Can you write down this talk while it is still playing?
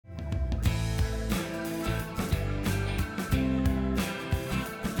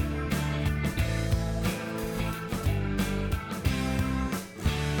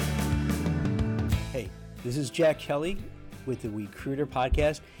This is Jack Kelly with the Recruiter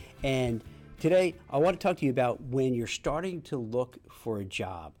Podcast, and today I want to talk to you about when you're starting to look for a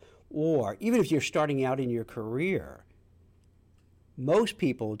job, or even if you're starting out in your career. Most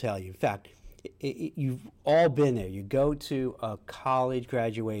people will tell you, in fact, you've all been there. You go to a college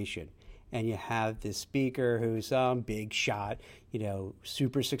graduation, and you have this speaker who's some big shot,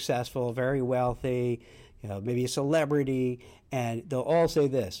 super successful, very wealthy, maybe a celebrity, and they'll all say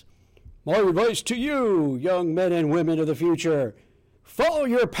this: my advice to you, young men and women of the future, follow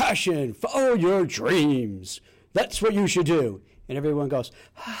your passion, follow your dreams. That's what you should do. And everyone goes,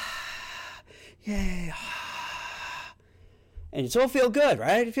 yay. And it's all feel good,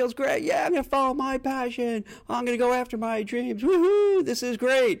 right? It feels great. Yeah, I'm going to follow my passion. I'm going to go after my dreams. Woohoo, this is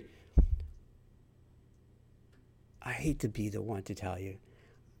great. I hate to be the one to tell you,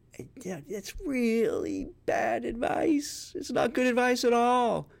 it's really bad advice. It's not good advice at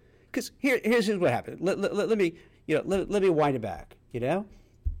all. Because here's what happened. Let me wind it back.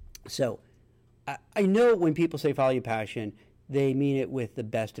 So I know when people say follow your passion, they mean it with the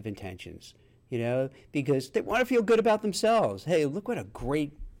best of intentions. Because they want to feel good about themselves. Hey, look what a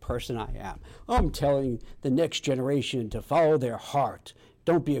great person I am. I'm telling the next generation to follow their heart.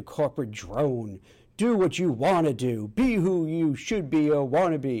 Don't be a corporate drone. Do what you want to do. Be who you should be or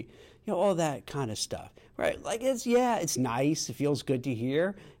want to be. All that kind of stuff, right? Like it's nice. It feels good to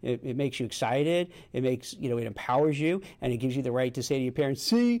hear. It makes you excited. It makes, it empowers you, and it gives you the right to say to your parents,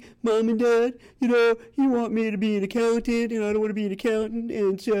 see, mom and dad, you want me to be an accountant, and I don't want to be an accountant.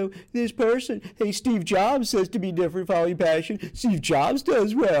 And so this person, hey, Steve Jobs says to be different, follow your passion. Steve Jobs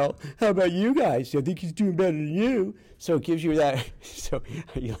does well. How about you guys? I think he's doing better than you. So it gives you that. So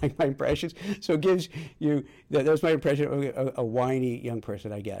you like my impressions? So it gives you, that was my impression of a whiny young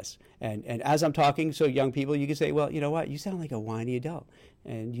person, I guess. And as I'm talking, so young people, you can say, well, you know what? You sound like a whiny adult,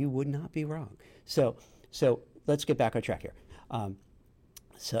 and you would not be wrong. So let's get back on track here.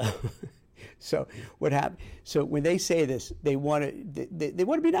 So what happened? So when they say this, they want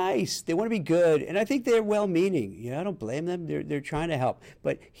to be nice. They want to be good, and I think they're well-meaning. I don't blame them. They're trying to help.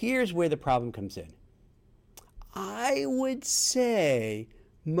 But here's where the problem comes in. I would say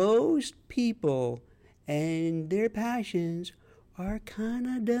most people and their passions are kind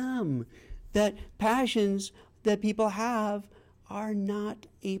of dumb. That passions that people have are not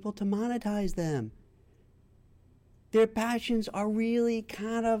able to monetize them. Their passions are really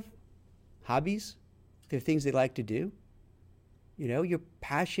kind of hobbies. They're things they like to do. Your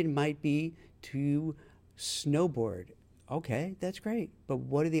passion might be to snowboard. Okay, that's great. But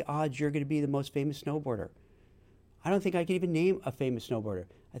what are the odds you're going to be the most famous snowboarder? I don't think I can even name a famous snowboarder.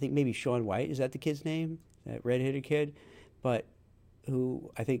 I think maybe Shaun White. Is that the kid's name? That redheaded kid? But who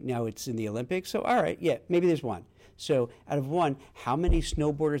I think now it's in the Olympics. So, all right, yeah, maybe there's one. So out of one, how many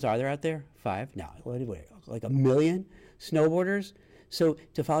snowboarders are there out there? 5? No, like 1 million snowboarders? So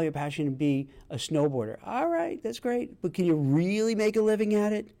to follow your passion and be a snowboarder, all right, that's great. But can you really make a living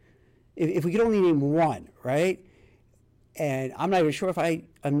at it? If we could only name one, right? And I'm not even sure if I'm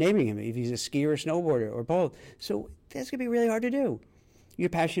naming him, if he's a skier or snowboarder or both. So that's going to be really hard to do. Your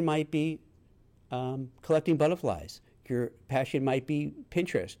passion might be collecting butterflies. Your passion might be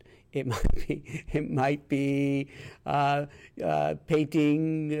Pinterest. It might be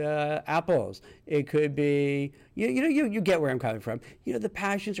painting apples. It could be, you get where I'm coming from. The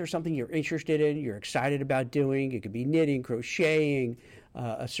passions are something you're interested in, you're excited about doing. It could be knitting, crocheting,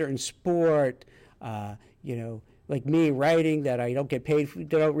 a certain sport, like me, writing that I don't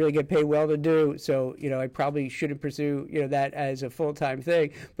really get paid well to do. So, I probably shouldn't pursue, that as a full-time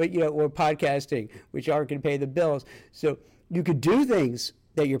thing. But, or podcasting, which aren't going to pay the bills. So you could do things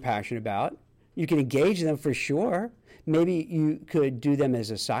that you're passionate about. You can engage them for sure. Maybe you could do them as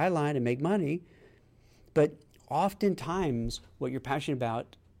a sideline and make money. But oftentimes, what you're passionate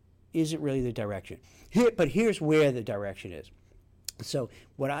about isn't really the direction. But here's where the direction is. So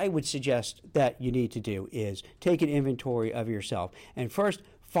what I would suggest that you need to do is take an inventory of yourself. And first,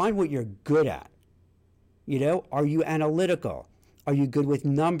 find what you're good at. Are you analytical? Are you good with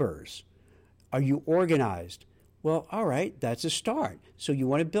numbers? Are you organized? Well, all right, that's a start. So you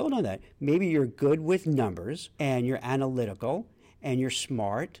want to build on that. Maybe you're good with numbers and you're analytical and you're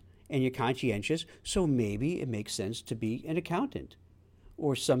smart and you're conscientious. So maybe it makes sense to be an accountant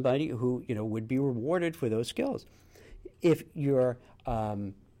or somebody who, would be rewarded for those skills. If you're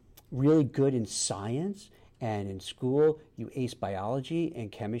really good in science and in school you ace biology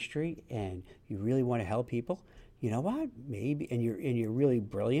and chemistry and you really want to help people, you know what? Maybe, and you're really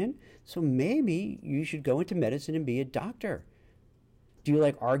brilliant, so maybe you should go into medicine and be a doctor. Do you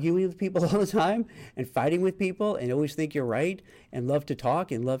like arguing with people all the time and fighting with people and always think you're right and love to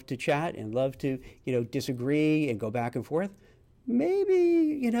talk and love to chat and love to, disagree and go back and forth?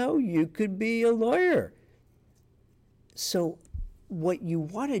 Maybe, you could be a lawyer. So what you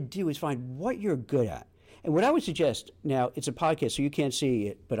want to do is find what you're good at. And what I would suggest, now it's a podcast, so you can't see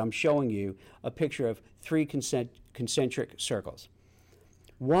it, but I'm showing you a picture of 3 concentric circles.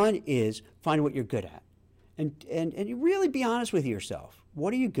 One is find what you're good at. And you really be honest with yourself.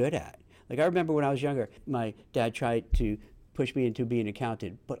 What are you good at? Like, I remember when I was younger, my dad tried to push me into being an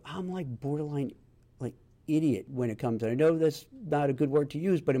accountant, but I'm like borderline like idiot when it comes to, I know that's not a good word to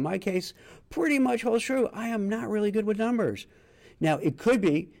use, but in my case, pretty much holds true. I am not really good with numbers. Now, it could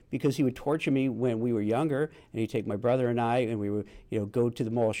be because he would torture me when we were younger, and he'd take my brother and I, and we would, go to the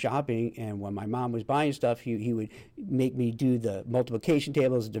mall shopping, and when my mom was buying stuff, he would make me do the multiplication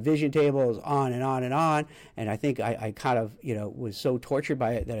tables, division tables, on and on and on, and I think I kind of, was so tortured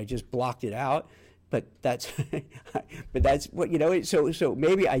by it that I just blocked it out. But that's what, so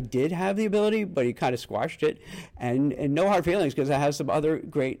maybe I did have the ability, but he kind of squashed it, and no hard feelings, because I have some other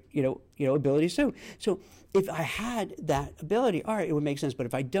great, abilities too. So if I had that ability, all right, it would make sense. But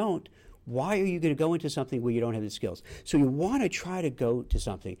if I don't, why are you going to go into something where you don't have the skills? So you want to try to go to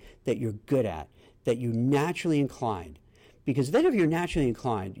something that you're good at, that you're naturally inclined, because then if you're naturally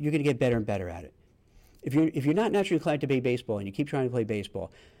inclined, you're going to get better and better at it. If you're not naturally inclined to play baseball and you keep trying to play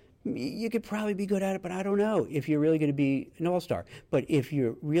baseball, you could probably be good at it, but I don't know if you're really going to be an all-star. But if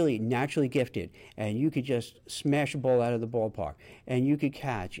you're really naturally gifted and you could just smash a ball out of the ballpark and you could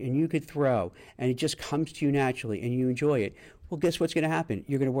catch and you could throw and it just comes to you naturally and you enjoy it, well, guess what's going to happen?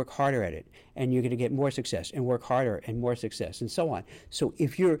 You're going to work harder at it and you're going to get more success and work harder and more success and so on. So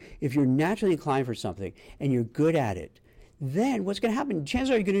if you're naturally inclined for something and you're good at it, then what's going to happen? Chances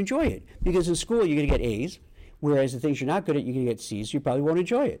are you're going to enjoy it, because in school you're going to get A's. Whereas the things you're not good at, you're going to get C's, so you probably won't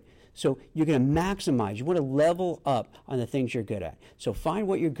enjoy it. So you're going to maximize. You want to level up on the things you're good at. So find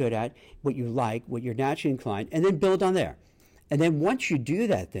what you're good at, what you like, what you're naturally inclined, and then build on there. And then once you do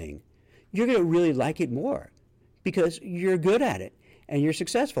that thing, you're going to really like it more because you're good at it and you're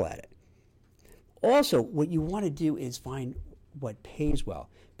successful at it. Also, what you want to do is find what pays well,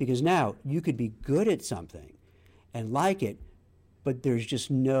 because now you could be good at something and like it, but there's just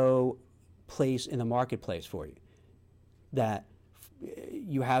no place in the marketplace for you, that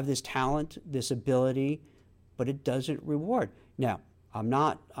you have this talent, this ability, but it doesn't reward. Now, I'm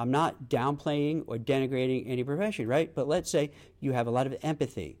not downplaying or denigrating any profession, right? But let's say you have a lot of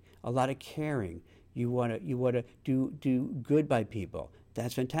empathy, a lot of caring. You want to do good by people.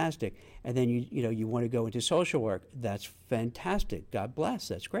 That's fantastic. And then you want to go into social work. That's fantastic. God bless.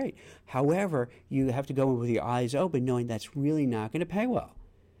 That's great. However, you have to go in with your eyes open, knowing that's really not going to pay well.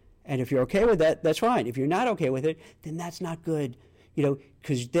 And if you're okay with that, that's fine. If you're not okay with it, then that's not good,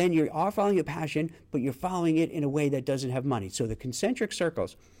 because then you are following your passion, but you're following it in a way that doesn't have money. So the concentric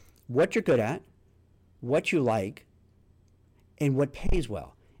circles, what you're good at, what you like, and what pays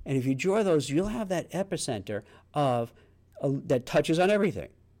well. And if you draw those, you'll have that epicenter that touches on everything.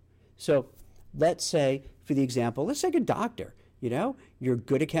 So let's say, for the example, let's take a doctor. You're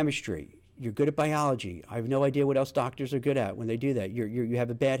good at chemistry. You're good at biology. I have no idea what else doctors are good at when they do that. You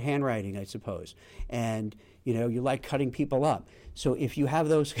have a bad handwriting, I suppose, and you like cutting people up. So if you have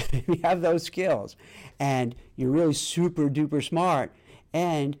those skills, and you're really super duper smart,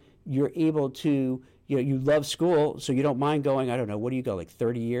 and you're able to, you love school, so you don't mind going, I don't know, what do you go, like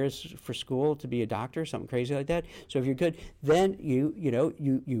 30 years for school to be a doctor, something crazy like that? So if you're good, then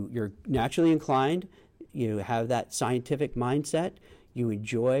you're naturally inclined. You have that scientific mindset. You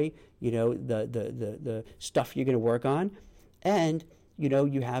enjoy, the stuff you're going to work on, and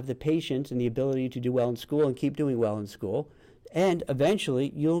you have the patience and the ability to do well in school and keep doing well in school, and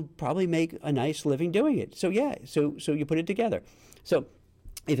eventually you'll probably make a nice living doing it. So yeah, so you put it together. So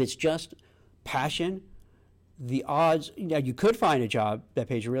if it's just passion, the odds, you could find a job that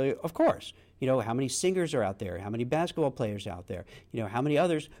pays you really, of course. How many singers are out there? How many basketball players out there? How many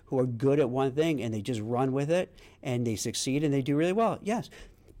others who are good at one thing and they just run with it and they succeed and they do really well? Yes.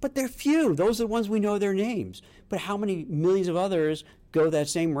 But they're few. Those are the ones we know their names. But how many millions of others go that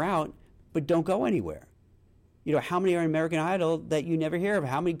same route but don't go anywhere? How many are American Idol that you never hear of?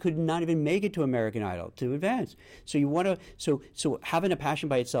 How many could not even make it to American Idol to advance? So you want to, so having a passion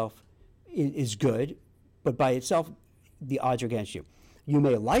by itself is good, but by itself, the odds are against you. You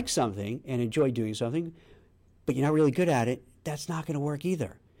may like something and enjoy doing something, but you're not really good at it. That's not going to work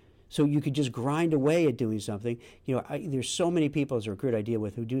either. So you could just grind away at doing something. There's so many people, as a recruit I deal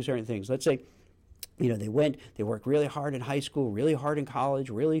with, who do certain things. Let's say, they worked really hard in high school, really hard in college,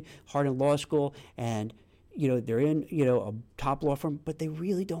 really hard in law school, and they're in, a top law firm, but they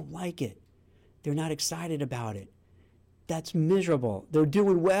really don't like it. They're not excited about it. That's miserable. They're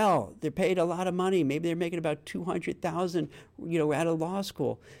doing well. They're paid a lot of money. Maybe they're making about $200,000, out of law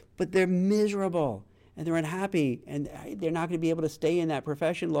school, but they're miserable and they're unhappy, and they're not going to be able to stay in that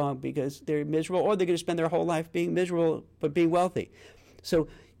profession long because they're miserable, or they're going to spend their whole life being miserable but being wealthy. So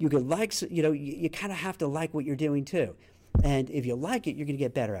you could you kind of have to like what you're doing too. And if you like it, you're going to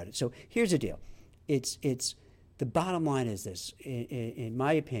get better at it. So here's the deal. It's the bottom line is this, in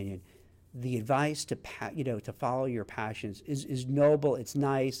my opinion. The advice to follow your passions is noble. It's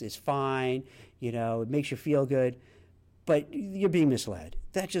nice. It's fine. It makes you feel good, but you're being misled.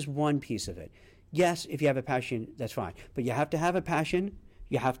 That's just one piece of it. Yes, if you have a passion, that's fine. But you have to have a passion.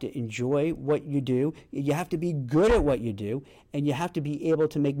 You have to enjoy what you do. You have to be good at what you do, and you have to be able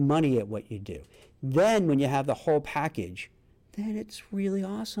to make money at what you do. Then, when you have the whole package, then it's really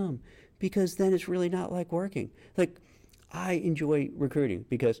awesome, because then it's really not like working. Like, I enjoy recruiting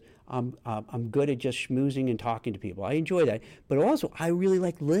because I'm good at just schmoozing and talking to people. I enjoy that. But also, I really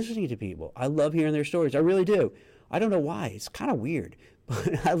like listening to people. I love hearing their stories. I really do. I don't know why. It's kind of weird.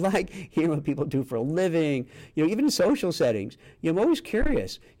 But I like hearing what people do for a living, even in social settings. I'm always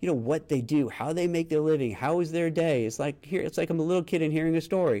curious, what they do, how they make their living, how is their day. It's like I'm a little kid and hearing a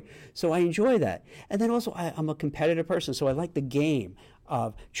story. So I enjoy that. And then also, I'm a competitive person, so I like the game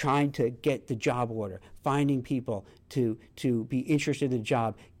of trying to get the job order, finding people to be interested in the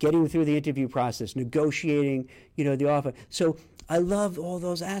job, getting through the interview process, negotiating, the offer. So I love all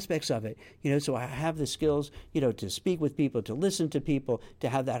those aspects of it, so I have the skills, to speak with people, to listen to people, to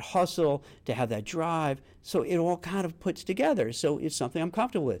have that hustle, to have that drive. So it all kind of puts together. So it's something I'm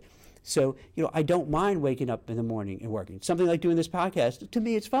comfortable with. So, I don't mind waking up in the morning and working. Something like doing this podcast, to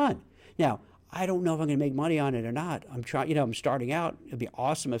me, it's fun. Now, I don't know if I'm going to make money on it or not. I'm trying, I'm starting out. It'd be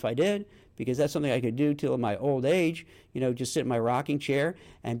awesome if I did, because that's something I could do till my old age, just sit in my rocking chair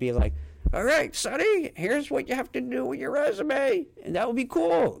and be like, all right, Sonny, here's what you have to do with your resume. And that would be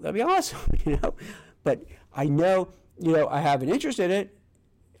cool. That'd be awesome, But I know, I have an interest in it.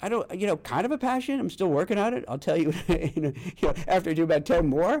 I don't, kind of a passion. I'm still working on it. I'll tell you, after I do about 10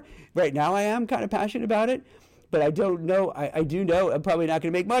 more. Right now I am kind of passionate about it. But I don't know, I do know I'm probably not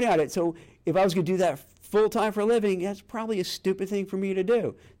going to make money on it. So if I was going to do that full-time for a living, that's probably a stupid thing for me to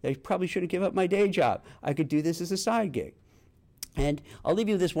do. I probably shouldn't give up my day job. I could do this as a side gig. And I'll leave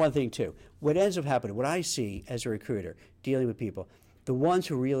you with this one thing too. What ends up happening, what I see as a recruiter dealing with people, the ones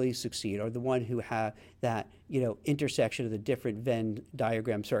who really succeed are the ones who have that, intersection of the different Venn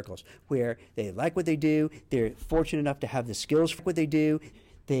diagram circles, where they like what they do, they're fortunate enough to have the skills for what they do,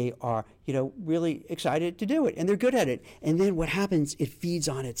 they are, really excited to do it, and they're good at it. And then what happens, it feeds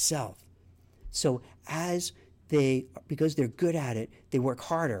on itself. So because they're good at it, they work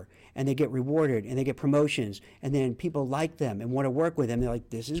harder, and they get rewarded, and they get promotions, and then people like them and want to work with them. They're like,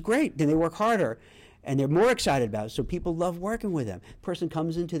 this is great. Then they work harder, and they're more excited about it. So people love working with them. Person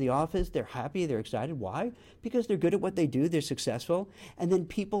comes into the office, they're happy, they're excited. Why? Because they're good at what they do, they're successful, and then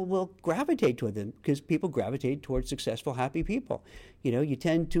people will gravitate toward them, because people gravitate towards successful, happy people. You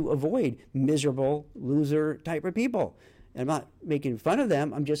tend to avoid miserable, loser type of people. I'm not making fun of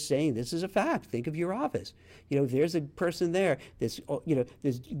them. I'm just saying this is a fact. Think of your office. There's a person there. This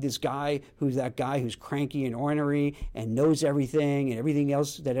guy who's cranky and ornery and knows everything, and everything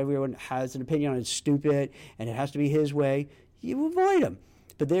else that everyone has an opinion on is stupid, and it has to be his way. You avoid him.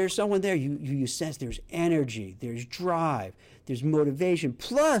 But there's someone there. You sense there's energy, there's drive, there's motivation.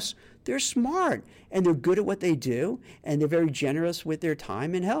 Plus, they're smart, and they're good at what they do, and they're very generous with their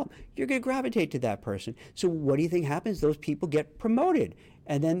time and help. You're going to gravitate to that person. So what do you think happens? Those people get promoted,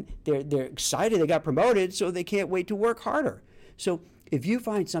 and then they're excited they got promoted, so they can't wait to work harder. So if you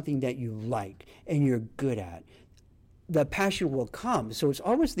find something that you like and you're good at, the passion will come. So it's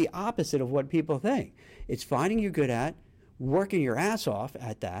almost the opposite of what people think. It's finding you're good at, working your ass off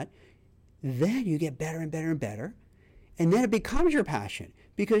at that, then you get better and better and better, and then it becomes your passion,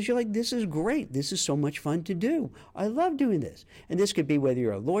 because you're like, this is great. This is so much fun to do. I love doing this. And this could be whether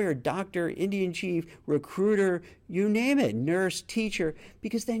you're a lawyer, doctor, Indian chief, recruiter, you name it, nurse, teacher,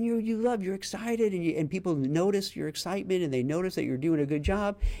 because then you're excited, and people notice your excitement, and they notice that you're doing a good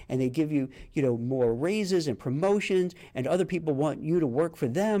job, and they give you, more raises and promotions, and other people want you to work for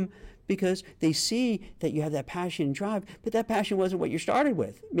them, because they see that you have that passion and drive, but that passion wasn't what you started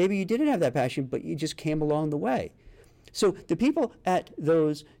with. Maybe you didn't have that passion, but you just came along the way. So the people at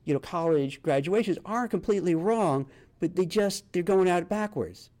those, college graduations aren't completely wrong, but they're going out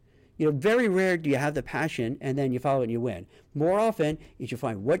backwards. Very rare do you have the passion and then you follow it and you win. More often is you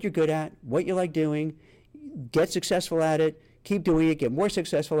find what you're good at, what you like doing, get successful at it, keep doing it, get more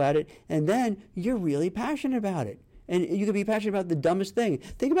successful at it, and then you're really passionate about it. And you can be passionate about the dumbest thing.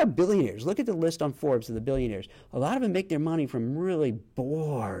 Think about billionaires. Look at the list on Forbes of the billionaires. A lot of them make their money from really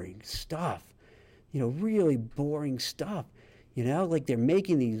boring stuff. Really boring stuff. Like they're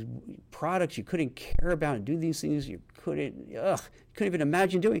making these products you couldn't care about and do these things you couldn't even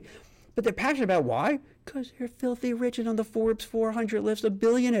imagine doing. But they're passionate about why? Because they're filthy rich and on the Forbes 400 list of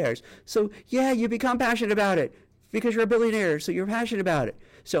billionaires. So yeah, you become passionate about it because you're a billionaire, so you're passionate about it.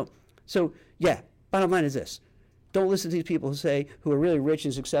 So yeah, bottom line is this. Don't listen to these people who are really rich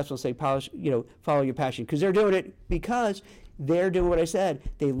and successful and say, follow your passion, because they're doing it because they're doing what I said.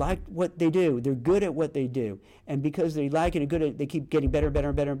 They like what they do. They're good at what they do. And because they like it and good at it, they keep getting better,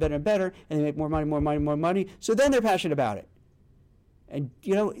 better, better, better, and better, and they make more money, more money, more money. So then they're passionate about it. And,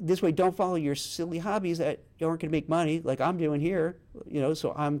 this way, don't follow your silly hobbies that aren't going to make money like I'm doing here,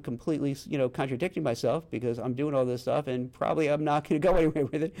 so I'm completely, contradicting myself because I'm doing all this stuff and probably I'm not going to go anywhere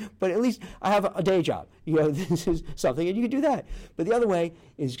with it. But at least I have a day job. This is something, and you can do that. But the other way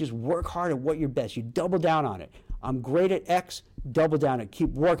is just work hard at what you're best. You double down on it. I'm great at X, double down on it. Keep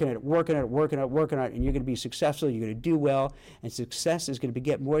working at it, working at it, working at it, working at it, and you're going to be successful. You're going to do well, and success is going to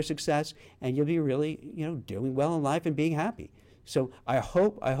beget more success, and you'll be really, doing well in life and being happy. So I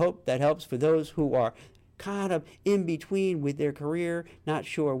hope that helps for those who are kind of in between with their career, not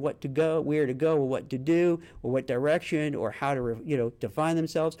sure where to go, or what to do, or what direction, or how to, define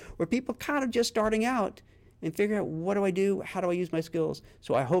themselves, or people kind of just starting out and figuring out what do I do, how do I use my skills.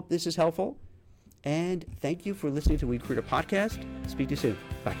 So I hope this is helpful, and thank you for listening to We Recruiter Podcast. Speak to you soon.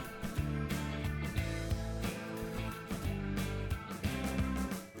 Bye.